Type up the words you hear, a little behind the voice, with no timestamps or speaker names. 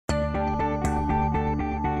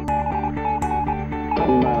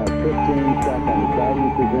T-minus 15 seconds.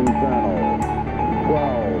 Guidance is internal.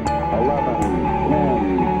 12, 11,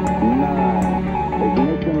 10, 9.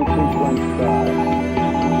 Ignition sequence start.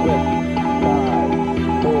 6, 5,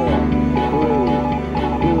 4,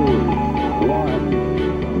 3, 2,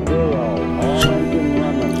 1, 0. All engine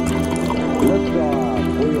running. Liftoff.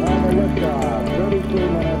 We have a liftoff. 32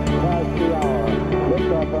 minutes past the hour.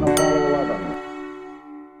 Liftoff on Apollo 11.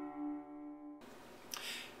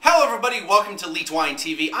 Hello everybody, welcome to Elite Wine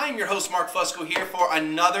TV. I am your host Mark Fusco here for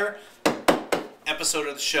another episode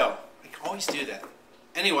of the show. I can always do that.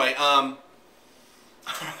 Anyway, alright,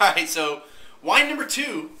 so wine number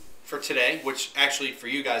 2 for today, which actually for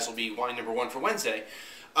you guys will be wine number 1 for Wednesday.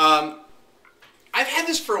 I've had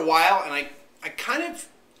this for a while and I kind of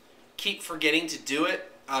keep forgetting to do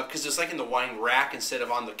it because it's like in the wine rack instead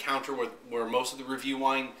of on the counter where most of the review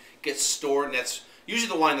wine gets stored, and that's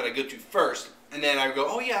usually the wine that I go to first. And then I go,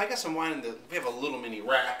 oh yeah, I got some wine we have a little mini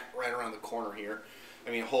rack right around the corner here. I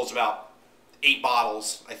mean, it holds about 8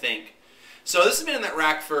 bottles, I think. So this has been in that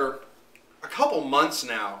rack for a couple months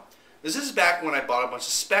now. This is back when I bought a bunch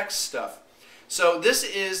of Specs stuff. So this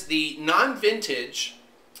is the non-vintage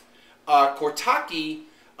Kourtaki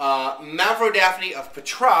Mavrodaphne of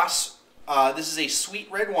Patras. This is a sweet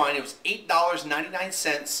red wine. It was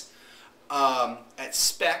 $8.99 at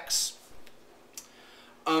Specs.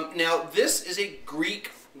 Now, this is a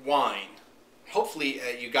Greek wine. Hopefully,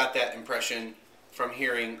 you got that impression from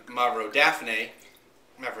hearing Mavrodaphne,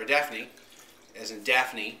 as in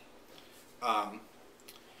Daphne, from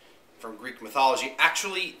Greek mythology.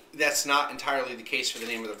 Actually, that's not entirely the case for the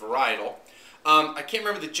name of the varietal. I can't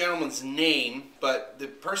remember the gentleman's name, but the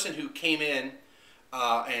person who came in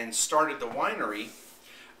and started the winery,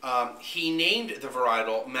 he named the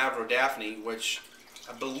varietal Mavrodaphne, which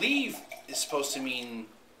I believe is supposed to mean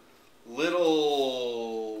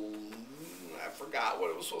little, I forgot what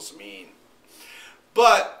it was supposed to mean.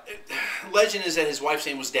 But legend is that his wife's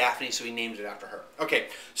name was Daphne, so he named it after her. Okay,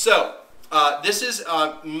 so this is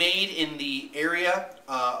made in the area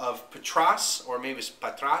of Patras, or maybe it's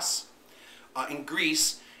Patras, in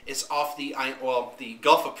Greece. It's off the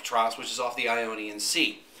Gulf of Patras, which is off the Ionian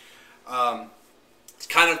Sea. It's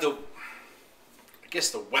kind of the, I guess,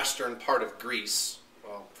 the western part of Greece.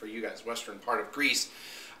 Well, for you guys, western part of Greece.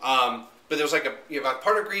 But there's like you have a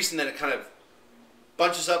part of Greece, and then it kind of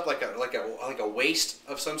bunches up like a waste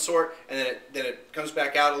of some sort, and then it comes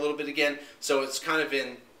back out a little bit again. So it's kind of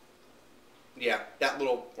in, yeah, that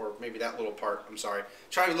little, or maybe that little part. I'm sorry,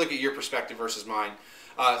 trying to look at your perspective versus mine.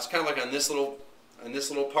 It's kind of like on this little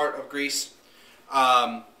part of Greece,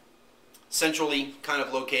 centrally kind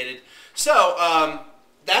of located. So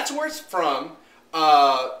that's where it's from.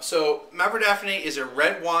 So Mavrodaphne is a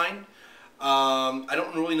red wine. I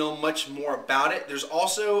don't really know much more about it. There's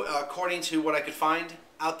also, according to what I could find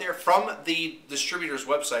out there from the distributor's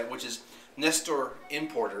website, which is Nestor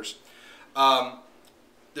Importers,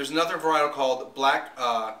 there's another varietal called Black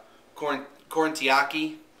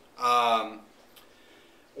Kourtaki,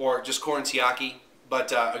 or just Kourtaki,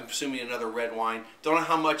 but I'm assuming another red wine. Don't know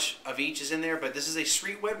how much of each is in there, but this is a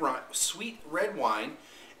sweet red wine.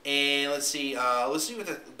 And let's see what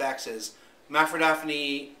the back says.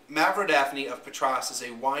 Mavrodaphne of Patras is a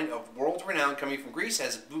wine of world renown coming from Greece.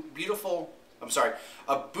 Has a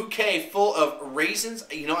bouquet full of raisins.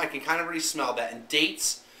 You know, I can kind of already smell that, and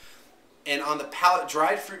dates. And on the palate,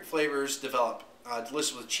 dried fruit flavors develop.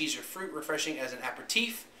 Delicious with cheese or fruit, refreshing as an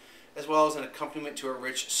aperitif, as well as an accompaniment to a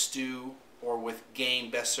rich stew or with game.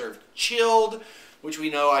 Best served chilled, which we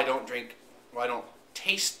know I don't drink. Well, I don't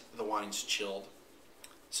taste the wines chilled.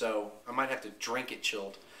 So I might have to drink it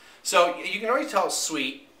chilled. So you can already tell it's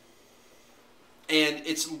sweet, and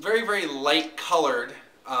it's very, very light colored.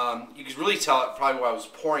 You can really tell it probably while I was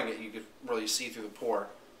pouring it. You could really see through the pour.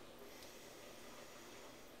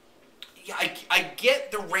 Yeah, I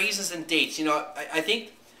get the raisins and dates. You know, I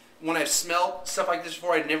think when I've smelled stuff like this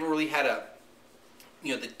before, I never really had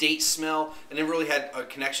the date smell. I never really had a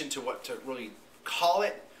connection to what to really call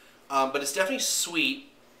it. But it's definitely sweet.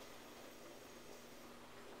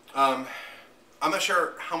 I'm not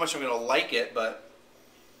sure how much I'm going to like it, but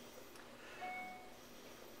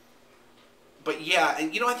yeah,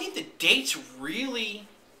 and you know, I think the dates really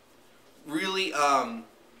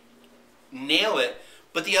nail it.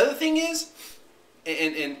 But the other thing is,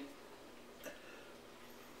 and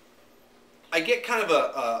I get kind of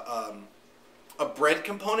a bread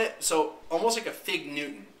component, so almost like a fig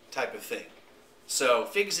Newton type of thing. So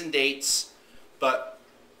figs and dates, but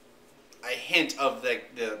a hint of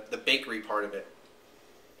the bakery part of it.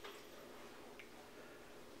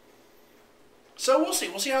 So we'll see.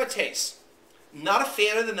 We'll see how it tastes. Not a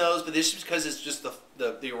fan of the nose, but this is because it's just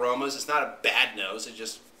the aromas. It's not a bad nose.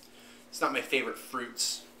 It's not my favorite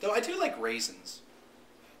fruits. Though I do like raisins.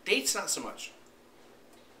 Dates, not so much.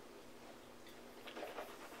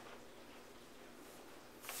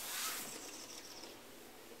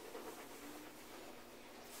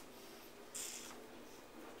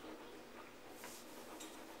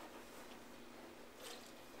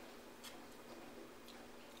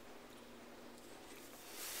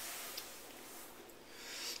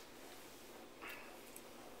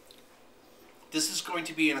 This is going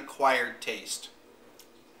to be an acquired taste.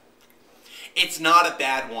 It's not a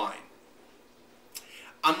bad wine.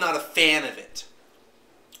 I'm not a fan of it.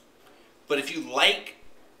 But if you like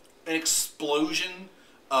an explosion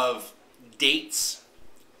of dates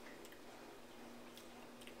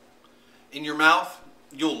in your mouth,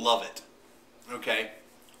 you'll love it. Okay?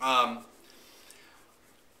 I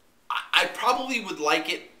probably would like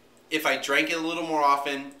it if I drank it a little more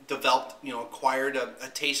often, developed, acquired a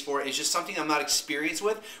taste for it. It's just something I'm not experienced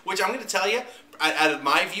with, which I'm going to tell you, out of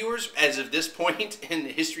my viewers, as of this point in the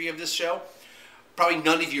history of this show, probably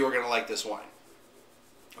none of you are going to like this wine.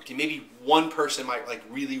 Okay, maybe one person might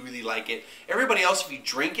really, really like it. Everybody else, if you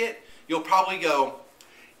drink it, you'll probably go,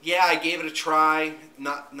 yeah, I gave it a try,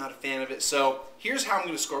 not a fan of it. So here's how I'm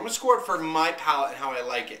going to score. I'm going to score it for my palate and how I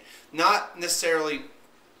like it. Not necessarily...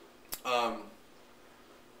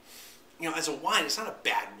 as a wine, it's not a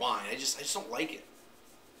bad wine. I just don't like it.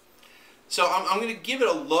 So I'm going to give it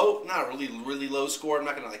a low, not a really low score. I'm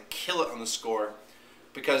not going to kill it on the score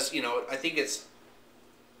because, I think it's...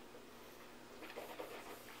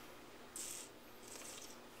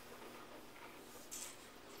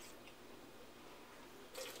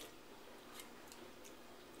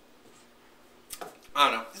 I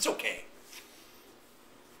don't know. It's okay.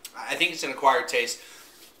 I think it's an acquired taste.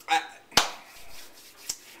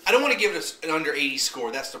 I don't want to give it an under 80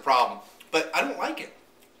 score. That's the problem. But I don't like it.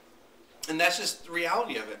 And that's just the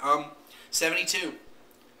reality of it. 72.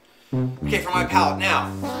 Okay, for my palate. Now,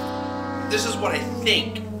 this is what I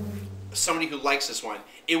think somebody who likes this wine.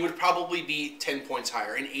 It would probably be 10 points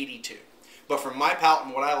higher, an 82. But for my palate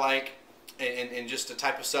and what I like, and just the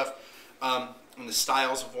type of stuff, and the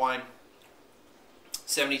styles of wine,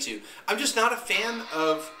 72. I'm just not a fan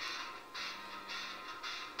of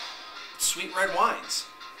sweet red wines.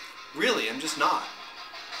 Really, I'm just not.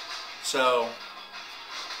 So,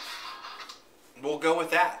 we'll go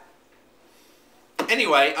with that.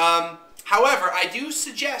 Anyway, however, I do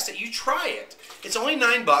suggest that you try it. It's only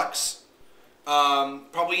 $9,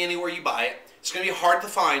 probably anywhere you buy it. It's going to be hard to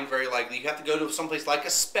find, very likely. You have to go to someplace like a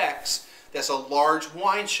Specs, that's a large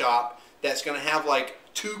wine shop, that's going to have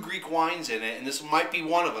 2 Greek wines in it, and this might be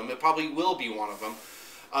one of them. It probably will be one of them.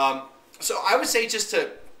 So I would say just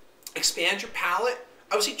to expand your palate,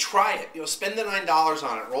 I would say try it. Spend the $9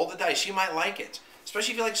 on it. Roll the dice. You might like it,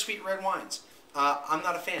 especially if you like sweet red wines. I'm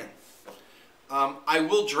not a fan. I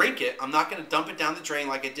will drink it. I'm not going to dump it down the drain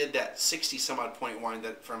like I did that 60-some-odd point wine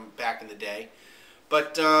from back in the day.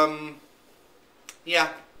 But, yeah.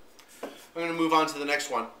 I'm going to move on to the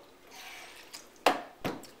next one.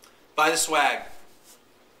 Buy the swag.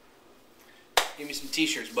 Give me some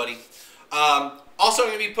t-shirts, buddy. Also, I'm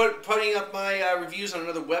going to be putting up my reviews on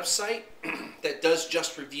another website that does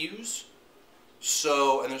just reviews.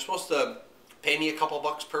 So, and they're supposed to pay me a couple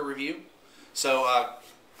bucks per review. So,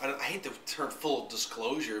 I hate the term full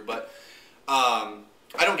disclosure, but I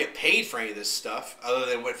don't get paid for any of this stuff other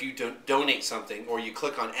than if you donate something or you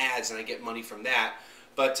click on ads and I get money from that.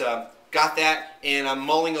 But got that, and I'm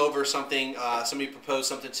mulling over something. Somebody proposed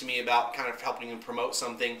something to me about kind of helping them promote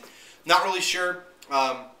something. Not really sure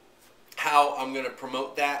how I'm going to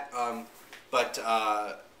promote that, or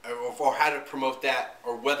how to promote that,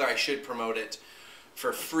 or whether I should promote it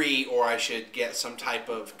for free or I should get some type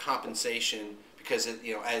of compensation because it,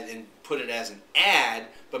 and put it as an ad,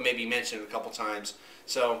 but maybe mention it a couple times.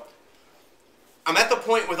 So I'm at the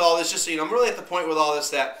point with all this, just so you know, I'm really at the point with all this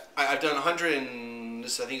that I've done 100 and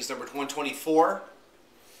this I think it's number 124.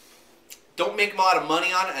 Don't make a lot of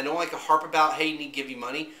money on it. I don't like to harp about, hey, you need to give you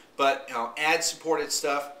money, but ad-supported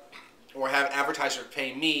stuff or have advertisers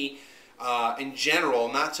pay me in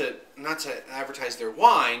general, not to advertise their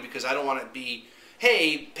wine, because I don't want it to be,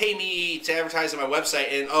 hey, pay me to advertise on my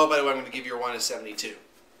website, and oh, by the way, I'm going to give your wine a 72.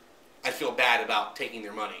 I feel bad about taking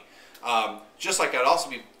their money. Just like I'd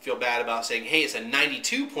also feel bad about saying, hey, it's a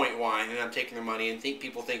 92-point wine, and I'm taking their money, and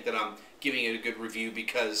people think that I'm giving it a good review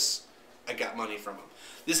because I got money from them.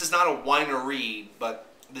 This is not a winery, but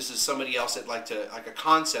this is somebody else that like a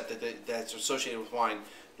concept that's associated with wine,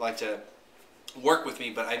 like to work with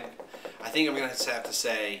me. But I think I'm going to have to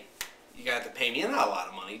say, you got to pay me not a lot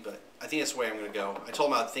of money, but I think that's the way I'm going to go. I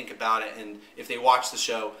told them I'd think about it, and if they watch the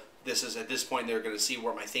show, this is at this point they're going to see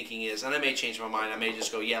what my thinking is, and I may change my mind. I may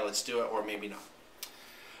just go, yeah, let's do it, or maybe not.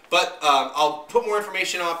 But I'll put more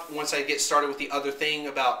information up once I get started with the other thing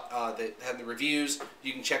about having the reviews.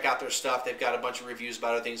 You can check out their stuff. They've got a bunch of reviews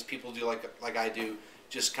about other things. People do like I do.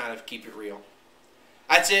 Just kind of keep it real.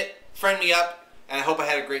 That's it. Friend me up, and I hope I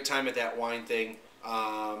had a great time at that wine thing.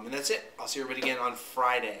 And that's it. I'll see everybody again on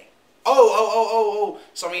Friday.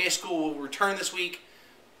 Sommelier School will return this week.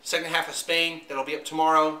 Second half of Spain. That'll be up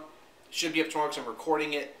tomorrow. Should be up tomorrow because I'm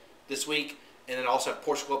recording it this week. And then also have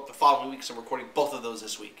Portugal up the following week, so I'm recording both of those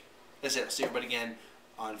this week. That's it. I'll see everybody again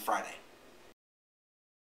on Friday.